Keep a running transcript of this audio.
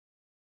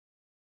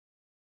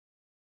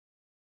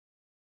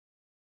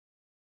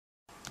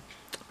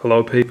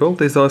Hello people,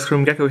 this is Ice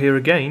Cream Gecko here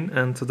again,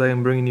 and today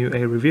I'm bringing you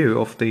a review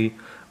of the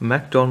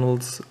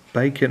McDonald's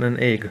bacon and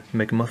egg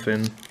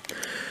McMuffin. You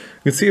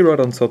can see right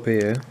on top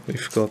here,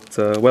 we've got,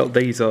 well,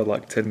 these are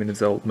like 10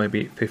 minutes old,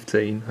 maybe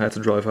 15, I had to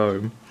drive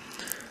home.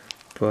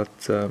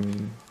 But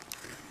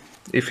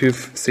if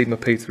you've seen my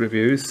pizza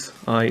reviews,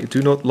 I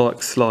do not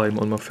like slime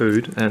on my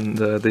food, and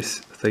this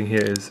thing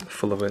here is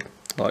full of it.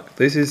 Like,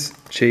 this is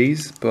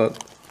cheese,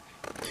 but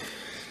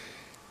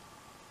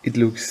it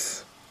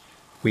looks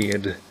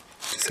weird,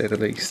 to say the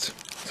least.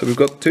 So we've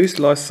got 2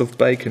 slices of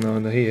bacon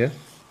under here,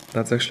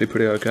 that's actually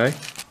pretty okay,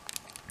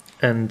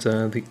 and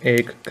the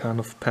egg kind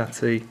of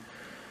patty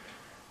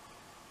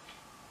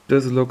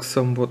does look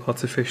somewhat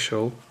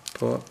artificial,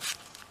 but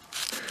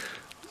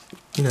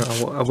you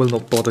know, I will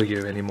not bother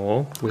you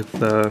anymore with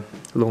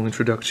long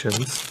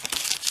introductions.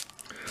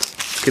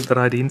 Let's get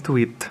right into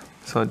it.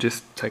 So I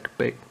just take a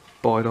big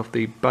bite of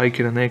the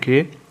bacon and egg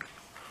here.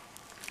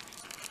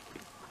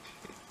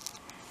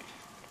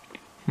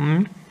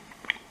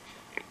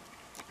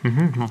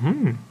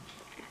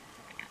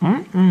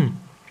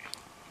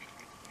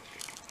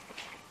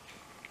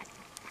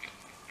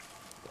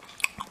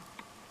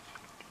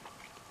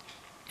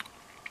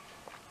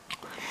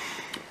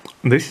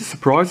 This is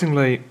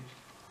surprisingly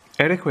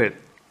adequate.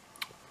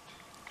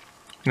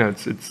 You know,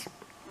 it's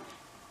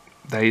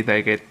they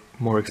get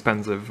more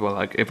expensive, well,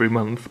 like every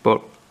month,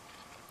 but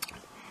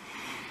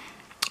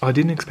I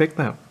didn't expect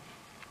that.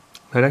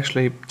 That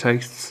actually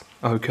tastes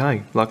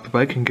okay. Like, the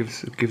bacon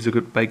gives a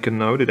good bacon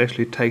note. It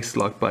actually tastes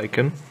like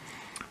bacon,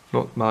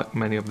 not like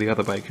many of the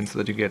other bacons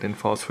that you get in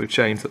fast food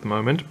chains at the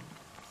moment.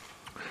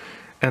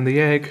 And the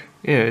egg,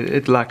 yeah,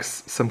 it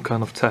lacks some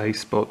kind of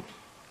taste, but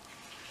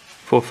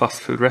for a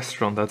fast food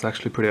restaurant, that's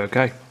actually pretty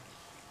okay.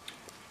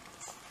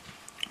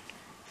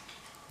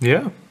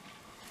 Yeah,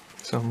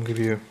 so I'm gonna give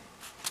you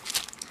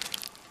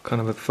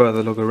kind of a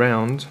further look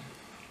around.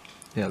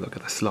 Yeah, look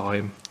at the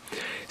slime.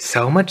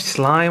 So much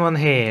slime on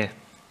here.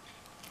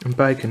 And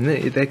bacon,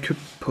 they could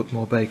put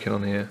more bacon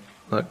on here.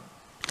 Like,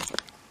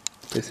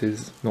 this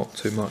is not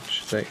too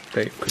much. They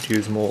could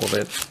use more of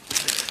it.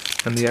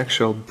 And the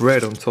actual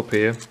bread on top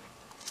here,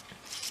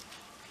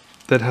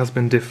 that has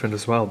been different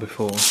as well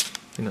before.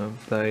 You know,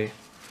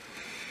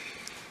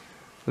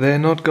 they're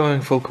not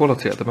going full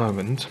quality at the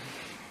moment.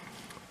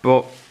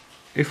 But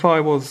if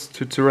I was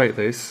to rate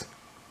this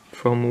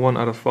from 1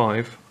 out of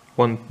 5,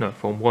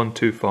 from 1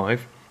 to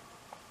 5,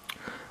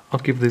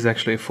 I'd give this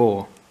actually a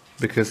 4,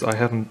 because I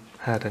haven't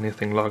had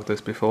anything like this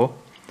before,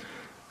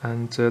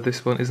 and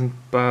this one isn't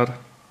bad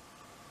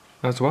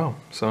as well.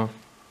 So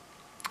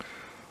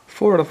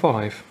 4 out of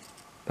 5,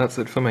 that's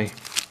it for me.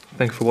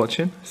 Thanks for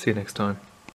watching, see you next time.